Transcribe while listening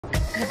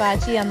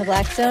Hibachi on the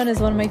Blackstone is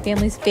one of my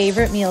family's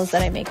favorite meals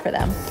that I make for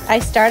them. I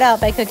start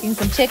out by cooking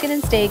some chicken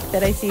and steak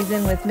that I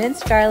season with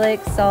minced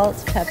garlic,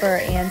 salt, pepper,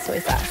 and soy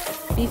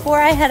sauce. Before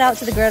I head out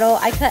to the griddle,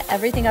 I cut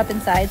everything up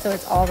inside so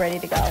it's all ready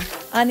to go.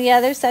 On the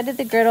other side of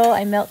the griddle,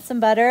 I melt some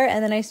butter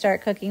and then I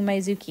start cooking my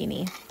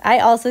zucchini. I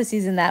also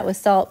season that with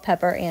salt,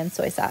 pepper, and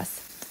soy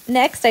sauce.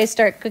 Next, I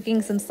start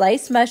cooking some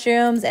sliced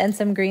mushrooms and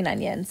some green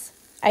onions.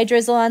 I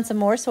drizzle on some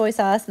more soy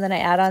sauce and then I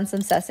add on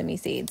some sesame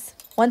seeds.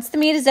 Once the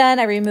meat is done,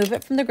 I remove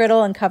it from the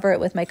griddle and cover it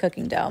with my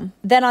cooking dough.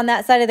 Then on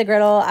that side of the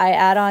griddle, I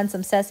add on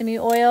some sesame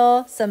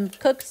oil, some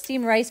cooked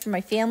steamed rice for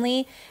my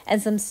family,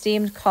 and some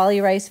steamed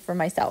cauli rice for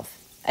myself.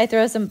 I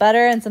throw some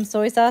butter and some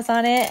soy sauce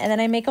on it, and then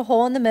I make a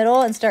hole in the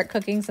middle and start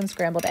cooking some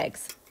scrambled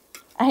eggs.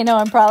 I know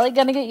I'm probably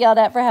going to get yelled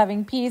at for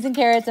having peas and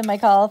carrots in my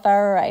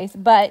cauliflower rice,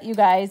 but you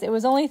guys, it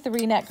was only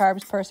 3 net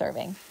carbs per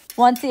serving.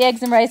 Once the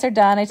eggs and rice are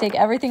done, I take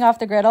everything off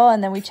the griddle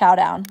and then we chow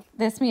down.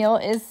 This meal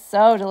is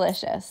so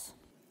delicious.